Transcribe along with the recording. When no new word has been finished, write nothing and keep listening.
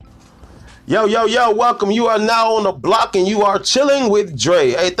Yo, yo, yo, welcome. You are now on the block and you are chilling with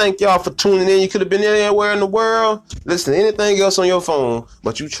Dre. Hey, thank y'all for tuning in. You could have been anywhere in the world, listen to anything else on your phone,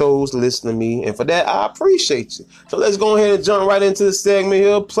 but you chose to listen to me. And for that, I appreciate you. So let's go ahead and jump right into the segment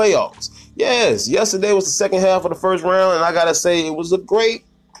here, playoffs. Yes, yesterday was the second half of the first round, and I got to say it was a great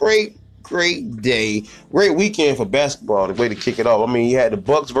day. Great weekend for basketball, the way to kick it off. I mean, you had the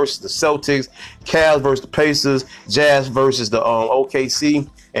Bucks versus the Celtics, Cavs versus the Pacers, Jazz versus the OKC,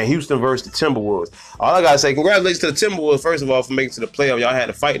 and Houston versus the Timberwolves. All I got to say, congratulations to the Timberwolves, first of all, for making it to the playoff. Y'all had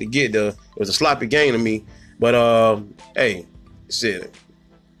to fight to get there. It was a sloppy game to me. But, hey, shit,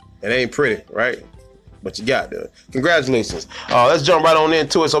 it ain't pretty, right? But you got there. Congratulations. Let's jump right on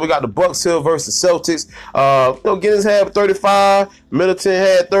into it. So we got the Bucks here versus Celtics. Giddens had 35. Middleton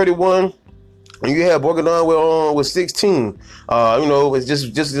had 31. And you had Bogdan with 16. It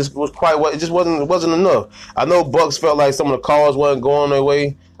just was quite what it just wasn't enough. I know Bucks felt like some of the calls wasn't going their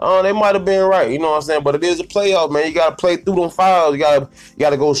way. They might have been right, you know what I'm saying? But it is a playoff, man. You gotta play through them fouls. You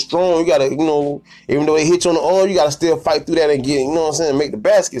gotta go strong. You gotta, even though it hits you on the arm, you gotta still fight through that and get, make the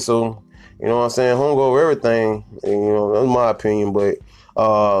basket. So, you know what I'm saying? Home go over everything. And, that's my opinion. But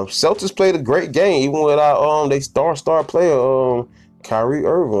Celtics played a great game, even without they star player, Kyrie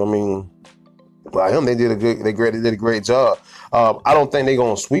Irving. I mean, by him, they did a great job. I don't think they're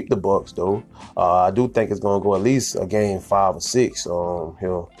gonna sweep the Bucks though. I do think it's gonna go at least a game 5 or 6.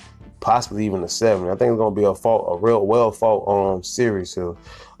 Possibly even a 7. I think it's gonna be a real well fought series here.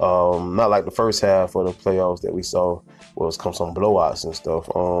 Not like the first half of the playoffs that we saw, where it come some blowouts and stuff.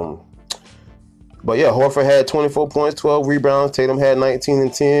 But yeah, Horford had 24 points, 12 rebounds. Tatum had 19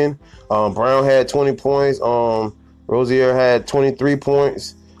 and 10. Brown had 20 points. Rozier had 23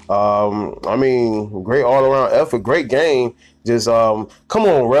 points. Great all around effort, great game. Just come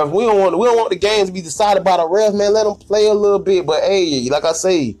on, ref. We don't want the games to be decided by the ref, man. Let them play a little bit. But hey, like I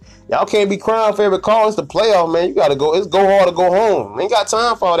say, y'all can't be crying for every call. It's the playoff, man. You gotta go. It's go hard to go home. Ain't got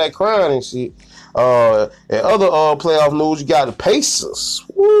time for all that crying and shit. And other playoff news, you got the Pacers.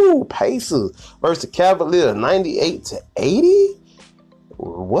 Woo, Pacers versus the Cavaliers, 98-80.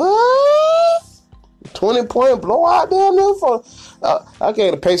 What? 20-point blowout down there for. I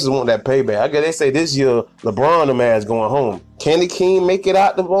guess the Pacers want that payback. I guess they say this year LeBron the man's going home. Can the King make it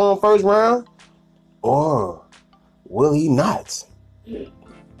out the first round, or will he not?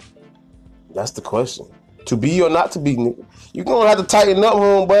 That's the question. To be or not to be, you're going to have to tighten up,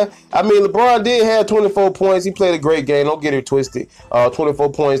 homeboy. I mean, LeBron did have 24 points. He played a great game. Don't get it twisted.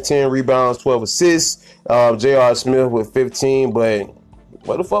 24 points, 10 rebounds, 12 assists. J.R. Smith with 15. But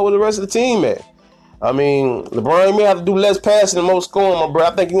where the fuck was the rest of the team at? I mean, LeBron may have to do less passing and more scoring, my bro.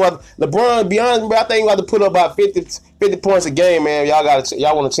 I think LeBron, be honest, bro, I think you got to put up about 50 points a game, man. Y'all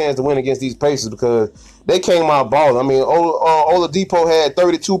want a chance to win against these Pacers because they came out balling. I mean, Oladipo had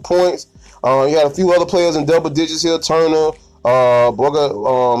 32 points. You had a few other players in double digits here. Turner, his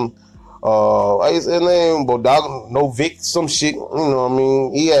name, Novic, some shit. You know what I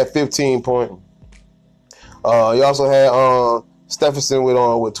mean? He had 15 points. You also had Stephenson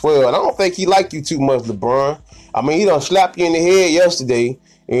with 12. And I don't think he liked you too much, LeBron. I mean, he done slapped you in the head yesterday.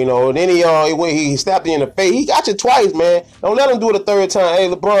 And then he slapped you in the face. He got you twice, man. Don't let him do it a third time. Hey,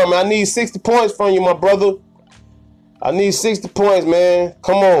 LeBron, man, I need 60 points from you, my brother. I need 60 points, man.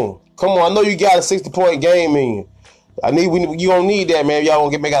 Come on. I know you got a 60-point game in you. You don't need that, man. Y'all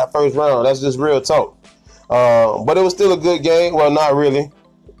won't make out the first round. That's just real talk. But it was still a good game. Well, not really,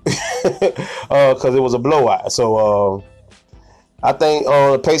 because it was a blowout. So I think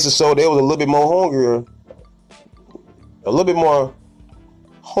the Pacers showed they was a little bit more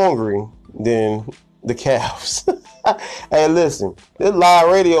hungry than the Cavs. Hey, listen, this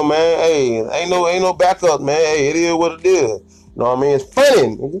live radio, man. Hey, ain't no backup, man. Hey, it is what it is. You know what I mean? It's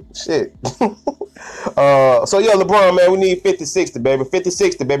funny. Shit. So, yeah, LeBron, man, we need 50-60, baby.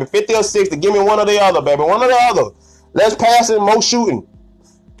 50-60, baby. 50 or 60. Give me one or the other, baby. One or the other. Less passing, more shooting.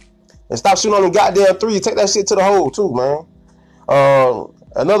 And stop shooting on them goddamn threes. Take that shit to the hole, too, man.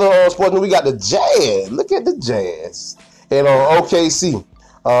 Another sports news, we got the Jazz. Look at the Jazz. And OKC.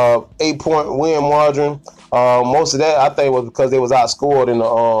 8-point win margin. Most of that, I think, was because they was outscored in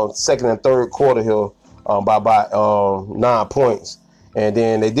the second and third quarter here. By 9 points, and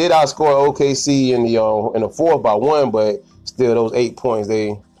then they did outscore OKC in the fourth by 1, but still those 8 points.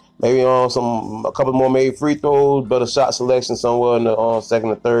 They maybe a couple more made free throws, better shot selection somewhere in the second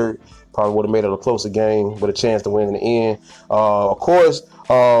and third. Probably would have made it a closer game with a chance to win in the end. Of course,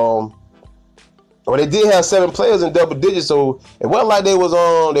 they did have 7 players in double digits, so it wasn't like they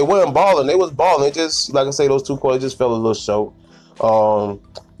weren't balling. They was balling. It just, like I say, those 2 quarters just fell a little short.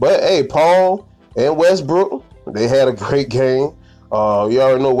 But hey, Paul and Westbrook, they had a great game. You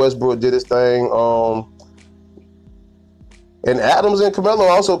already know Westbrook did his thing. And Adams and Carmelo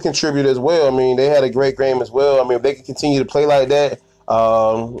also contribute as well. I mean, they had a great game as well. I mean, if they can continue to play like that,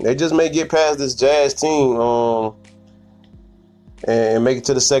 they just may get past this Jazz team and make it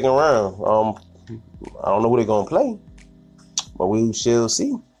to the second round. I don't know who they're going to play, but we shall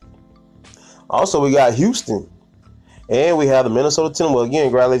see. Also, we got Houston. And we have the Minnesota Timberwolves. Well,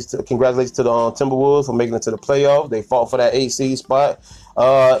 again, congratulations to the Timberwolves for making it to the playoffs. They fought for that 8 seed spot.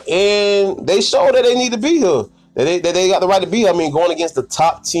 And they showed that they need to be here. That they got the right to be. I mean, going against the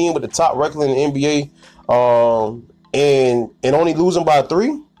top team with the top record in the NBA, and only losing by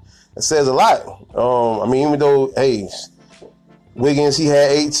 3, it says a lot. I mean, even though, hey, Wiggins, he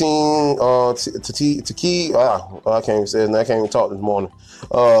had 18. To key, I can't even say his name. I can't even talk this morning.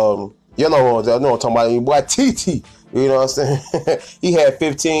 You know what I'm talking about. Boy, TT. You know what I'm saying? He had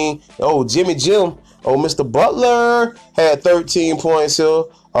 15. Oh, Jimmy Jim. Oh, Mr. Butler had 13 points here.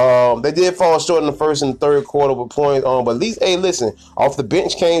 They did fall short in the first and third quarter with points. But at least, hey, listen, off the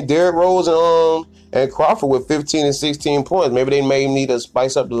bench came Derrick Rose and Crawford with 15 and 16 points. Maybe they may need to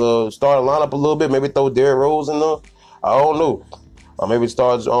spice up the starting lineup a little bit. Maybe throw Derrick Rose in there. I don't know. Or maybe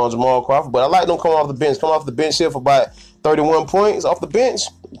start on Jamal Crawford. But I like them coming off the bench. Come off the bench here for about 31 points off the bench.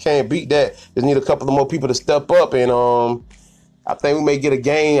 You can't beat that. Just need a couple of more people to step up, and I think we may get a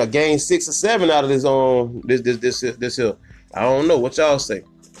game 6 or 7 out of this here. I don't know what y'all say.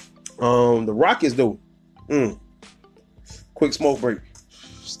 The Rockets though. Quick smoke break.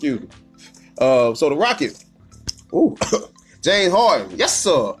 Excuse me. So the Rockets. Ooh, James Harden. Yes,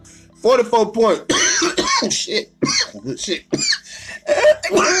 sir. 44 points. Shit. Good shit.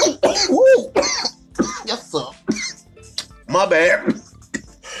 Woo. Yes, sir. My bad.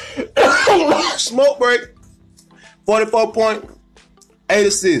 Smoke break. 44 points. 8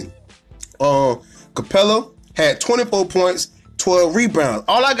 assists. Capella had 24 points, 12 rebounds.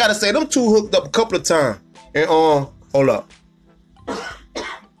 All I gotta say, them two hooked up a couple of times. And hold up.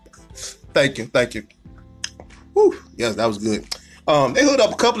 Thank you. Whew. Yes, that was good. They hooked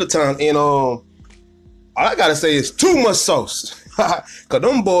up a couple of times, and all I gotta say is too much sauce. Cause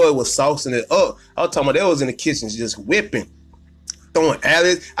them boys was saucing it up. I was talking about they was in the kitchen just whipping, throwing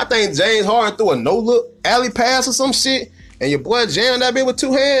alleys. I think James Harden threw a no-look alley pass or some shit, and your boy jammed that bit with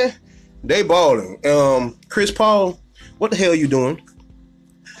 2 hands. They balling. Chris Paul, what the hell you doing?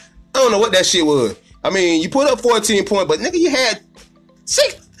 I don't know what that shit was. I mean, you put up 14 points, but nigga, you had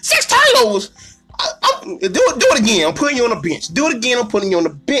six turnovers. Do it again. I'm putting you on the bench. Do it again. I'm putting you on the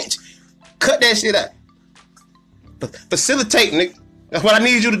bench. Cut that shit out. Facilitate, nigga. That's what I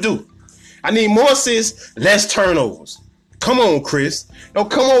need you to do. I need more assists, less turnovers. Come on, Chris. Don't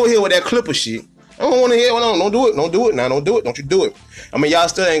come over here with that Clipper shit. I don't want to hear. Don't do it. Don't do it. Now, don't do it. Don't you do it. I mean, y'all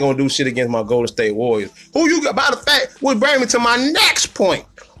still ain't gonna do shit against my Golden State Warriors. Who you got? By the fact, would bring me to my next point.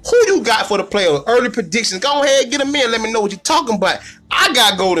 Who you got for the playoffs? Early predictions. Go ahead, get them in. Let me know what you're talking about. I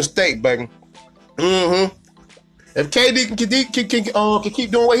got Golden State, baby. If KD can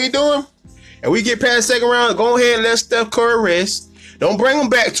keep doing what he doing, and we get past the second round, go ahead and let Steph Curry rest. Don't bring him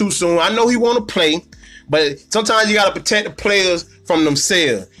back too soon. I know he want to play, but sometimes you got to protect the players from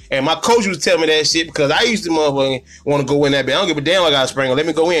themselves. And my coach was telling me that shit because I used to motherfucking want to go in that bed. I don't give a damn. I got to spring. Let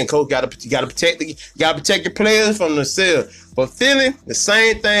me go in, coach. Got to protect your players from themselves. But Philly, the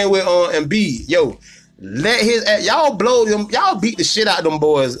same thing with Embiid. Yo, let y'all blow them. Y'all beat the shit out of them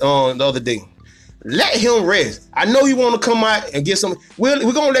boys the other day. Let him rest. I know you want to come out and get some. We're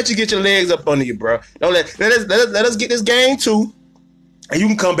gonna let you get your legs up under you, bro. Don't let us get this game 2, and you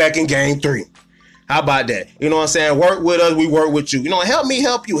can come back in game 3. How about that? You know what I'm saying? Work with us, we work with you. You know, help me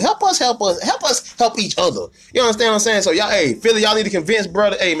help you. Help us help each other. You understand what I'm saying? So y'all, hey, Philly, y'all need to convince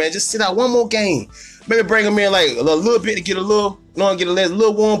brother, hey man, just sit out one more game. Maybe bring him in like a little bit to get a little, get a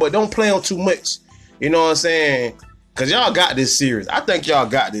little warm, but don't play on too much. You know what I'm saying? Cause y'all got this series. I think y'all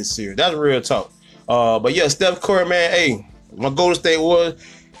got this series. That's real talk. But yeah, Steph Curry, man, hey, my Golden State Warriors,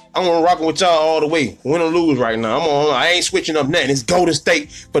 I'm gonna rock with y'all all the way, win or lose right now. I ain't switching up nothing. It's Golden State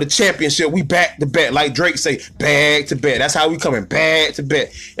for the championship. We back to back, like Drake say, back to back. That's how we coming, back to back.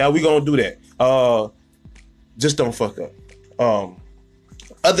 Yeah, we gonna do that. Just don't fuck up.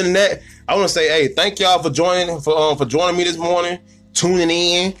 Other than that, I want to say, hey, thank y'all for joining me this morning, tuning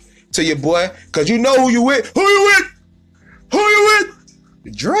in to your boy, cause you know who you with. Who you with? Who you with?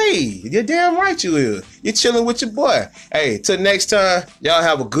 Dre, you're damn right you is. You're chilling with your boy. Hey, till next time, y'all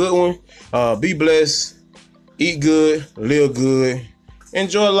have a good one. Be blessed. Eat good. Live good.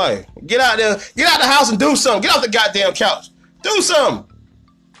 Enjoy life. Get out there. Get out the house and do something. Get off the goddamn couch. Do something.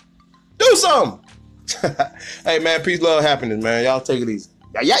 Do something. Hey, man, peace, love, happiness, man. Y'all take it easy.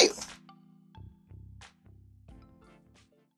 Yeah.